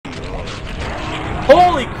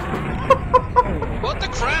Holy! What the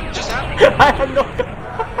crap just happened? I have no.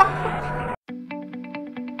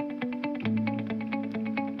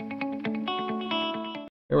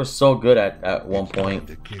 They were so good at one point.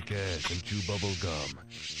 To kick ass and chew bubble gum.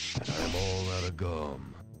 I'm all out of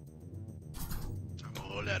gum. I'm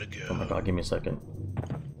all out of gum. Oh my god, give me a second.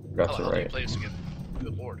 That's How do you right. play this again?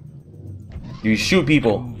 Good lord. You shoot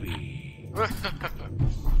people.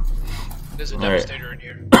 There's a All right. devastator in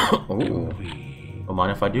here. Ooh. Don't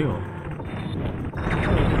mind if I do. How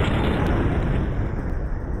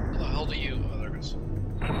the hell do you? Oh, there it goes.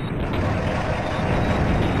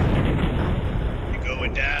 You're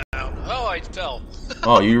going down. Oh, I fell.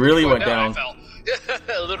 Oh, you really Going went down. I fell.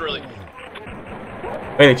 Literally.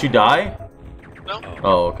 Wait, did you die? No.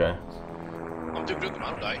 Oh, okay. I'm too good.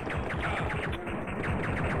 I'll die.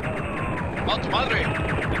 Alto madre.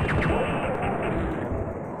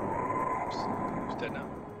 He's dead now.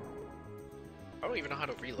 I don't even know how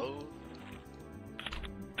to reload.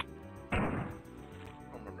 I don't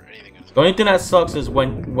remember anything else. The only thing that sucks is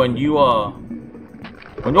when you oh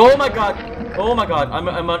my god,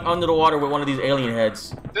 I'm under the water with one of these alien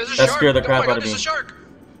heads. There's a That shark. scared the crap Oh my out of God, me. there's a shark.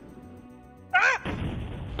 Ah!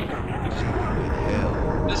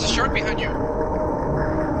 There's a shark behind you.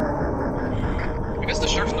 I guess the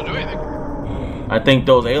sharks don't do anything. I think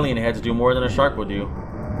those alien heads do more than a shark would do.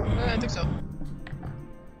 I think so.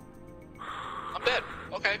 I'm dead.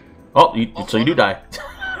 Okay. Oh, so you do die.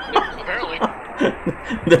 Apparently.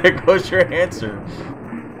 There goes your answer.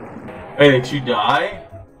 Hey, did you die?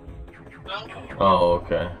 No. Oh,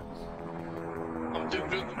 okay. I'm too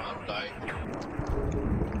good. I'll die.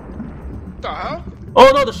 The hell?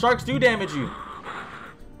 Oh no, the sharks do damage you.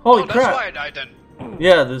 Holy That's crap! why I died then.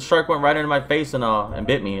 Yeah, the shark went right into my face and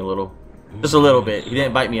bit me a little. Just a little bit. He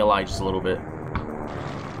didn't bite me alive, just a little bit.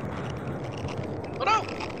 Oh no!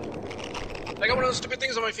 I got one of those stupid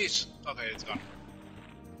things on my face. Okay, it's gone.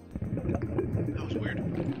 That was weird.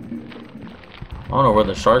 I don't know where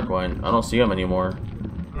the shark went. I don't see him anymore.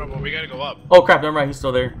 No, but we gotta go up. Oh crap, never mind, he's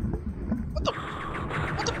still there. What the?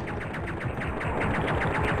 What the?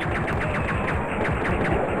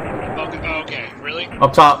 Okay, really?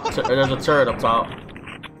 Up top, there's a turret up top.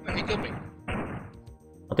 He killed me.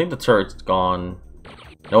 I think the turret's gone.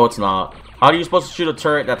 No, it's not. How are you supposed to shoot a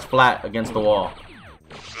turret that's flat against the wall?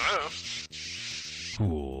 I don't know.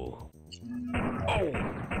 Cool.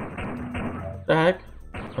 What the heck?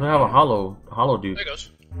 I don't have a hollow dude. There it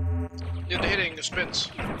goes. Yeah, the hitting spins.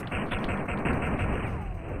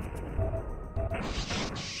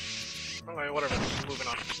 Alright, whatever. Moving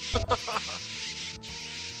on.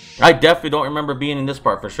 I definitely don't remember being in this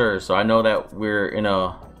part for sure, so I know that we're in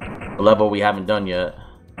a level we haven't done yet.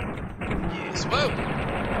 Yes, whoa!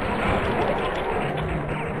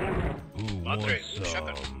 Andre,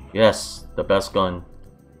 shotgun. Yes, the best gun.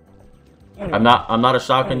 I'm not a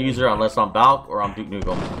shotgun user unless I'm Valk or I'm Duke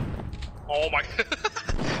Nukem. Oh my.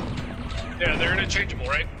 Yeah, they're interchangeable,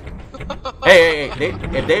 right? Hey,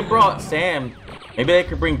 if they brought Sam, maybe they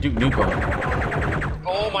could bring Duke Nukem.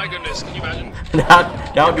 Oh my goodness, can you imagine?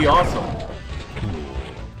 that would be awesome.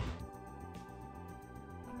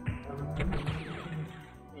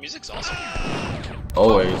 Music's awesome.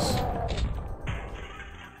 Always.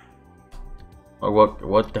 Or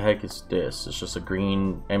what the heck is this? It's just a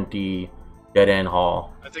green, empty, dead-end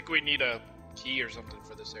hall. I think we need a key or something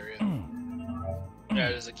for this area. Yeah,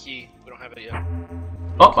 there's a key. We don't have it yet.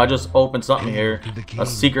 Oh, I just opened something here. A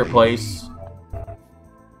secret place.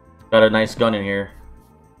 Got a nice gun in here.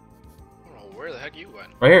 I don't know where the heck you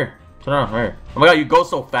went. Right here. Turn around, right here. Oh my god, you go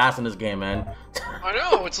so fast in this game, man. I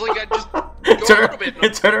know, it's like I just go a little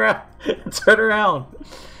bit. Turn around. Turn around.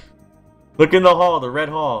 Look in the hall, the red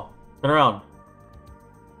hall. Turn around.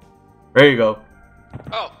 There you go.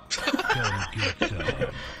 Oh.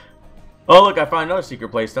 Oh look, I found another secret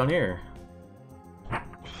place down here.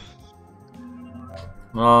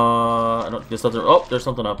 This doesn't. Oh, there's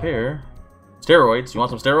something up here. Steroids. You want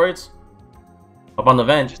some steroids? Up on the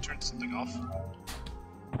vent. Just turned something off.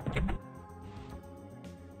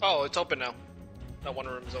 Oh, it's open now. That one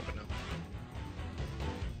room is open now.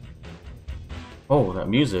 Oh, that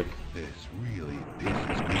music. This really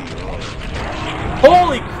pisses me off.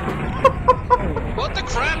 Holy! What the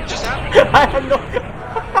crap just happened? I have no.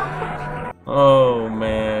 Oh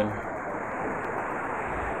man.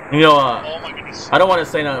 You know, Oh my goodness. I don't want to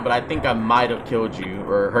say nothing, but I think I might have killed you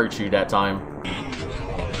or hurt you that time.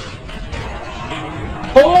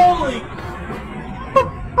 Holy!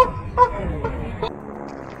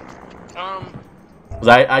 Cause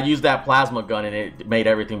I used that plasma gun and it made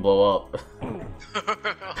everything blow up.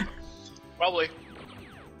 Probably.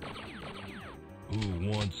 Who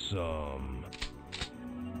wants some?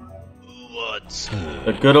 woods.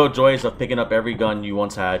 The good old joys of picking up every gun you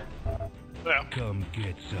once had. Yeah. Come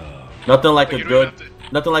get some. Nothing like But a you don't good, have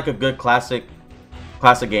to- nothing like a good classic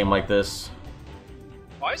game like this.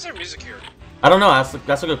 Why is there music here? I don't know.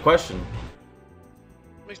 That's a good question.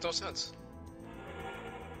 Makes no sense.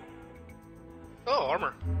 Oh,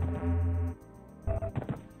 armor.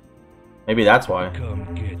 Maybe that's why.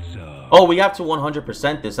 Come get some. Oh, we have to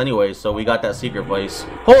 100% this anyway, so we got that secret place.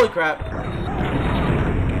 Holy crap!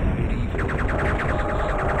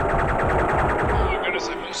 Oh my goodness,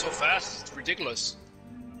 I move so fast. It's ridiculous.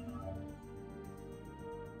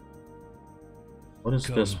 What is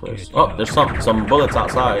Come this place? get Oh, there's some bullets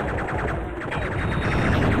outside.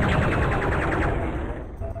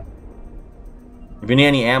 If you need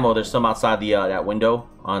any ammo, there's some outside the that window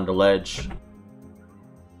on the ledge.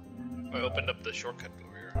 I opened up the shortcut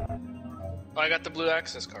over here. Oh, I got the blue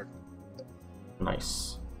access card.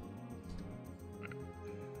 Nice.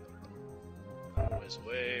 Oh, it's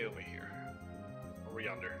way over here. Over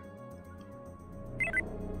yonder.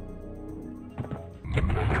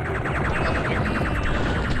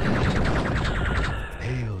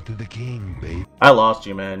 Hail to the king, babe. I lost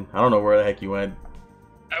you, man. I don't know where the heck you went.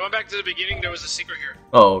 I went back to the beginning. There was a secret here.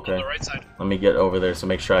 Oh, On okay. the right side. Let me get over there to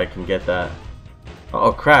make sure I can get that.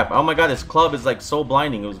 Oh crap! Oh my god, this club is like so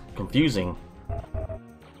blinding. It was confusing.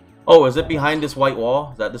 Oh, is it behind this white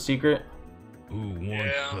wall? Is that the secret? Who wants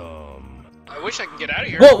Yeah. some? I wish I could get out of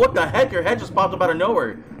here. Whoa! What the heck? Your head just popped up out of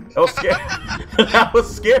nowhere. That was scary. That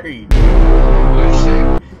was scary. Oh,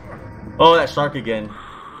 shit. Oh, that shark again.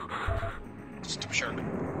 Stupid shark.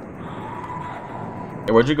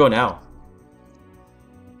 Hey, where'd you go now?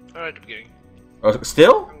 Alright, the beginning.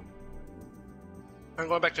 Still? I'm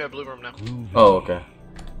going back to that blue room now. Groovy. Oh, okay.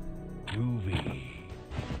 Groovy.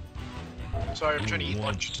 Sorry, I'm trying to Who eat lunch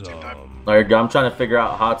wants at the same time. some? Alright, I'm trying to figure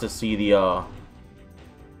out how to see the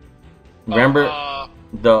Remember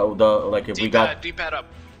the like if we got D-pad up.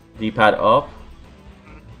 D-pad up?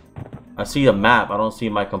 I see a map. I don't see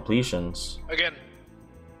my completions. Again.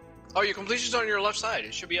 Oh, your completion's on your left side.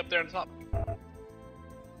 It should be up there on top. It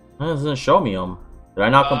doesn't show me them. Did I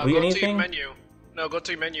not complete go to anything? your menu. No, go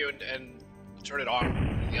to your menu and turn it on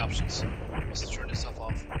in the options. Must have turned itself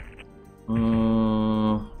off.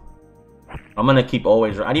 I'm gonna keep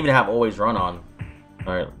always run. I didn't even have always run on.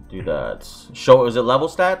 Alright, do that. Show, is it level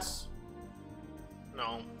stats?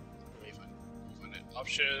 No. Let me find it.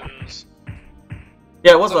 Options.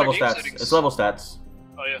 Yeah, it was It's under level game stats. settings. It's level stats.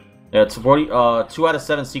 Oh, yeah. Yeah, it's 40, 2 out of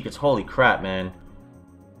 7 secrets. Holy crap, man.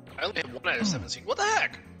 I only have 1 out of 17. What the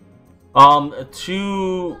heck?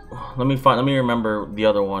 2, let me remember the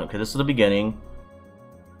other one, because this is the beginning.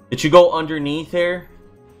 Did you go underneath here?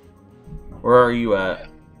 Where are you at?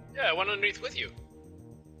 Yeah, I went underneath with you.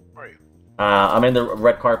 Where are you? I'm in the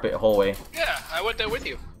red carpet hallway. Yeah, I went there with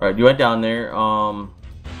you. Alright, you went down there. I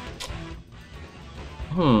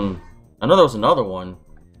know there was another one.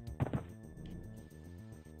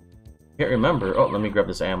 Can't remember. Oh, let me grab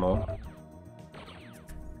this ammo.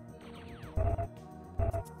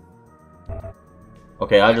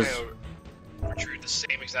 Okay, I just... retrieved the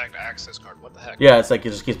same exact access card. What the heck? Yeah, it's like it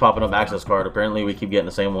just keeps popping up access card. Apparently we keep getting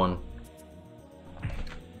the same one.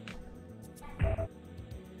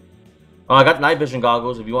 Oh, I got night vision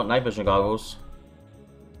goggles if you want night vision goggles.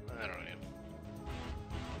 I don't know.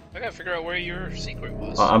 I gotta figure out where your secret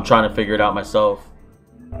was. I'm trying to figure it out myself.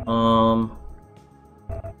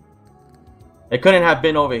 It couldn't have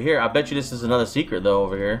been over here. I bet you this is another secret though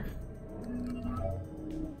over here.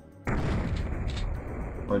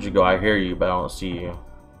 Where'd you go? I hear you, but I don't see you.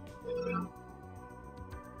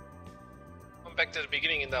 I'm back to the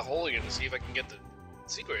beginning in that hole again to see if I can get the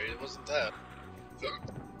secret. It wasn't that.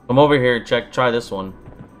 Come over here and try this one.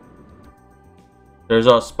 There's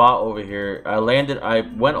a spot over here. I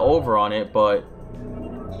went over on it, but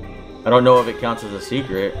I don't know if it counts as a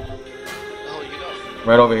secret. Oh, you go.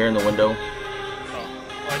 Right over here in the window. Oh,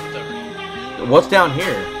 whatever. What's down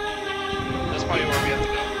here? That's probably where we have to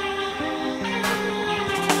go.